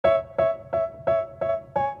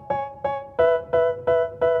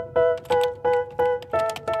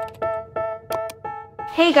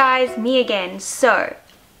Hey guys, me again. So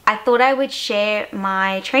I thought I would share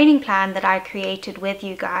my training plan that I created with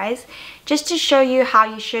you guys, just to show you how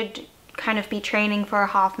you should kind of be training for a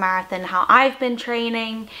half marathon, how I've been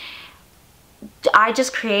training. I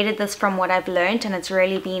just created this from what I've learned and it's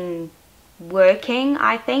really been working,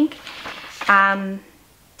 I think.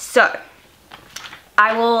 So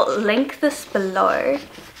I will link this below,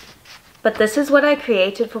 but this is what I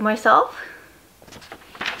created for myself.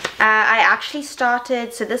 I actually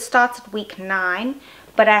started, so this starts at week 9,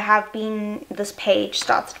 but this page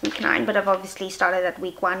starts at week 9, but I've obviously started at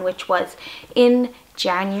week 1, which was in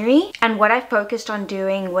January. And what I focused on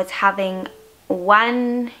doing was having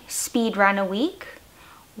one speed run a week,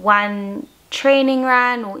 one training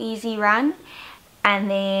run or easy run,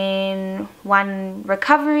 and then one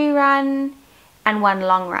recovery run and one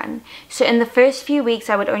long run. So in the first few weeks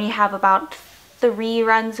I would only have about 3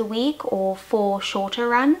 runs a week or 4 shorter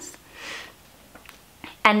runs.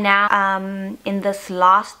 And now in this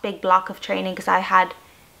last big block of training, because I had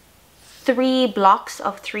 3 blocks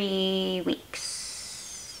of 3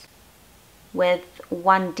 weeks with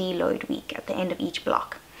one deload week at the end of each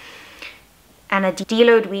block. And a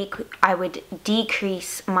deload week, I would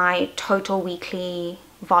decrease my total weekly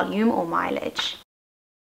volume or mileage.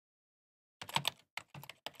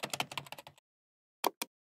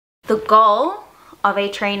 The goal of a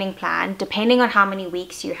training plan, depending on how many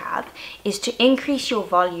weeks you have, is to increase your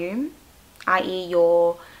volume, i.e.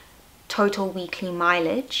 your total weekly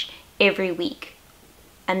mileage, every week.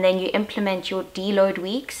 And then you implement your deload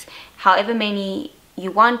weeks, however many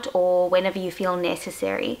you want or whenever you feel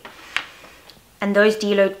necessary. And those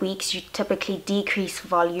deload weeks, you typically decrease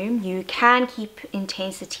volume. You can keep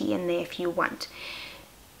intensity in there if you want.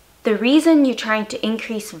 The reason you're trying to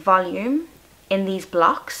increase volume in these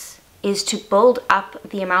blocks is to build up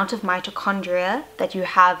the amount of mitochondria that you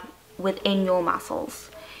have within your muscles.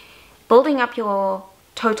 Building up your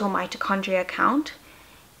total mitochondria count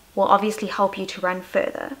will obviously help you to run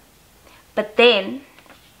further. But then,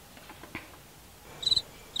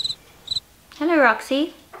 hello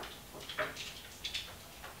Roxy.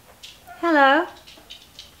 Hello. Are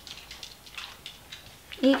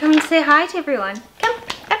you coming to say hi to everyone? Come,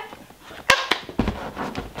 up,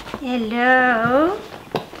 up. Hello.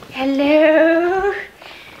 Hello.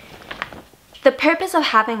 The purpose of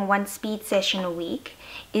having one speed session a week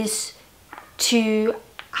is to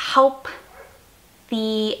help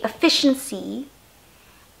the efficiency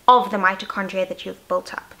of the mitochondria that you've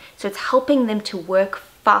built up. So it's helping them to work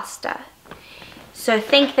faster. So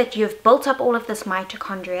think that you've built up all of this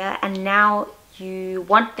mitochondria and now you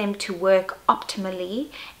want them to work optimally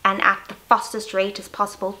and at the fastest rate as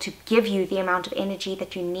possible to give you the amount of energy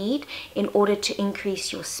that you need in order to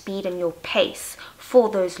increase your speed and your pace for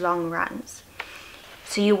those long runs.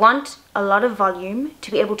 So you want a lot of volume to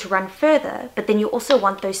be able to run further, but then you also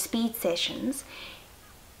want those speed sessions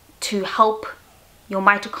to help your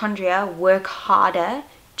mitochondria work harder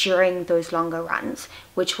during those longer runs,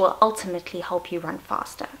 which will ultimately help you run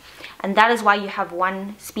faster. And that is why you have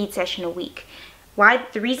one speed session a week.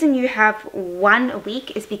 The reason you have one a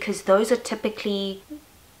week is because those are typically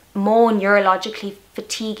more neurologically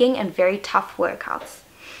fatiguing and very tough workouts.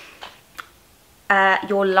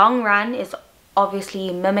 Your long run is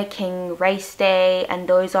obviously mimicking race day, and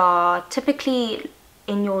those are typically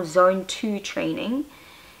in your zone 2 training.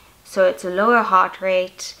 So it's a lower heart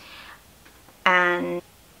rate, and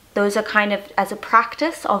those are kind of as a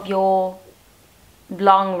practice of your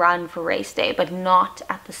long run for race day, but not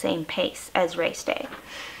at the same pace as race day.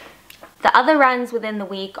 The other runs within the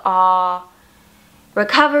week are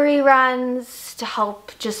recovery runs to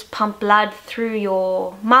help just pump blood through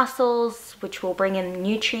your muscles, which will bring in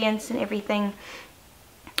nutrients and everything.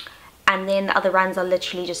 And then the other runs are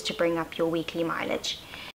literally just to bring up your weekly mileage.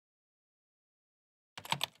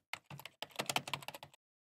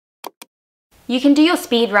 You can do your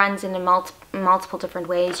speed runs in multiple different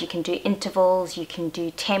ways. You can do intervals, you can do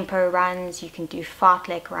tempo runs, you can do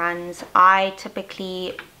fartlek runs. I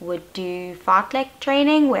typically would do fartlek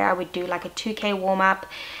training where I would do like a 2K warm-up,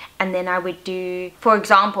 and then I would do, for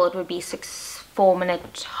example, it would be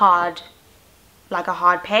 4-minute hard, like a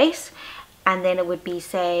hard pace, and then it would be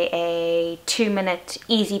say a 2-minute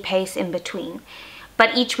easy pace in between.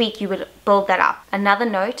 But each week you would build that up. Another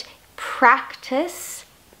note, practice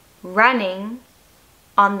running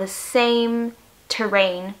on the same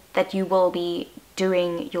terrain that you will be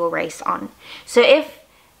doing your race on. So if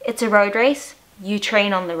it's a road race, you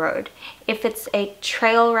train on the road. If it's a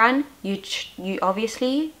trail run, you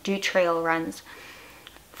obviously do trail runs.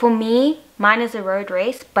 For me, mine is a road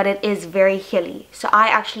race, but it is very hilly. So I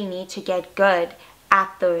actually need to get good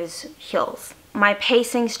at those hills. My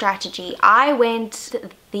pacing strategy, I went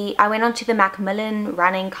onto the Macmillan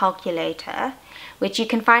running calculator, which you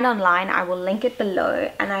can find online. I will link it below,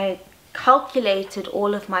 and I calculated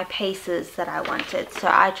all of my paces that I wanted. So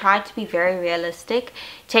I tried to be very realistic,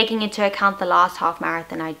 taking into account the last half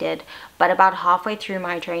marathon I did. But about halfway through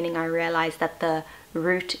my training, I realized that the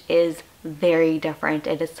route is very different.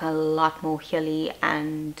 It is a lot more hilly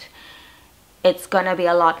and it's gonna be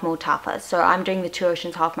a lot more tougher. So I'm doing the Two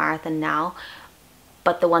Oceans half marathon now,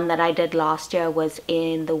 but the one that I did last year was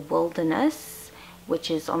in the wilderness,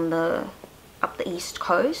 which is on up the east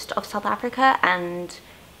coast of South Africa, and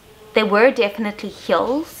there were definitely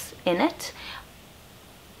hills in it,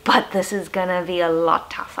 but this is gonna be a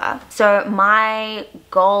lot tougher. So my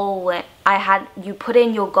goal, you put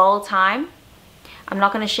in your goal time. I'm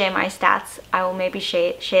not going to share my stats. I will maybe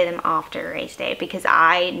share them after race day, because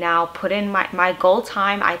I now put in my goal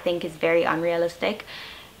time. I think is very unrealistic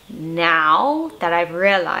now that I've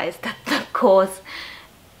realized that the course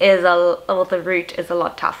is the route is a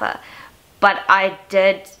lot tougher. But I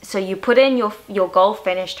did, so you put in your goal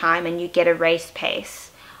finish time and you get a race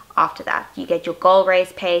pace after that. You get your goal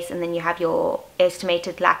race pace, and then you have your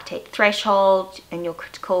estimated lactate threshold and your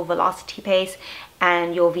critical velocity pace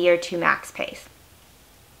and your VO2 max pace.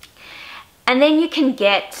 And then you can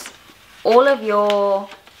get all of your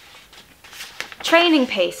training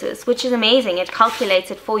paces, which is amazing. It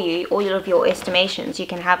calculates it for you, all of your estimations. You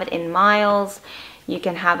can have it in miles, you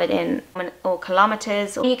can have it in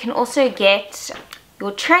kilometers. You can also get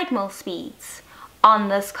your treadmill speeds on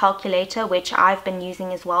this calculator, which I've been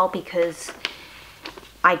using as well, because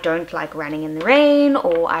I don't like running in the rain,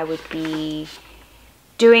 or I would be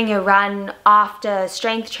doing a run after a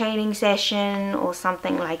strength training session or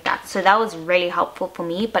something like that. So that was really helpful for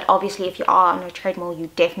me. But obviously if you are on a treadmill,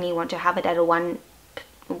 you definitely want to have it at a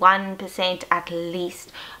 1% at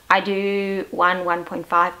least. I do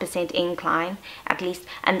 1.5% incline at least,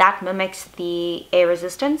 and that mimics the air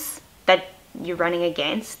resistance that you're running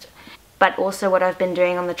against. But also what I've been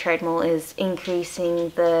doing on the treadmill is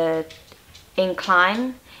increasing the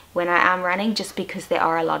incline when I am running, just because there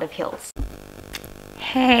are a lot of hills.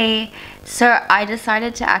 Hey, so I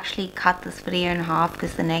decided to actually cut this video in half,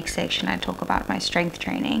 because the next section I talk about my strength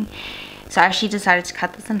training. So I actually decided to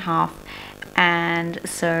cut this in half, and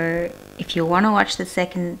so if you want to watch the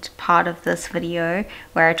second part of this video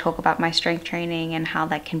where I talk about my strength training and how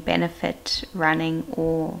that can benefit running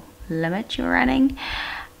or limit your running,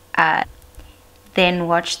 then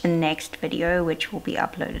watch the next video, which will be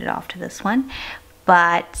uploaded after this one.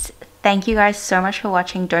 But thank you guys so much for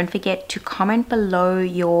watching. Don't forget to comment below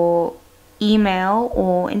your email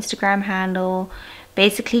or Instagram handle.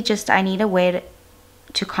 Basically just, I need a way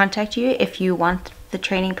to contact you if you want the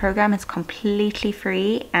training program. It's completely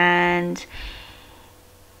free, and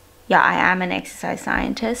yeah, I am an exercise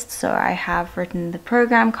scientist, so I have written the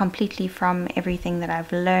program completely from everything that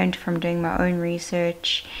I've learned from doing my own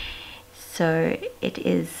research. So it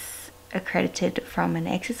is accredited from an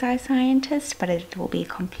exercise scientist, but it will be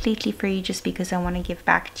completely free, just because I want to give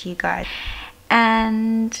back to you guys.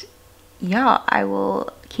 And yeah, I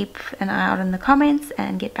will keep an eye out in the comments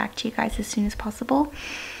and get back to you guys as soon as possible.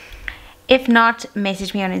 If not,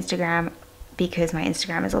 message me on Instagram, because my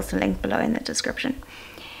Instagram is also linked below in the description,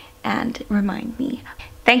 and remind me.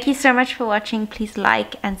 Thank you so much for watching. Please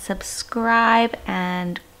like and subscribe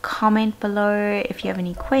and comment below if you have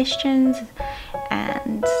any questions,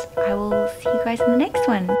 and I will see you guys in the next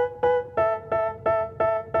one.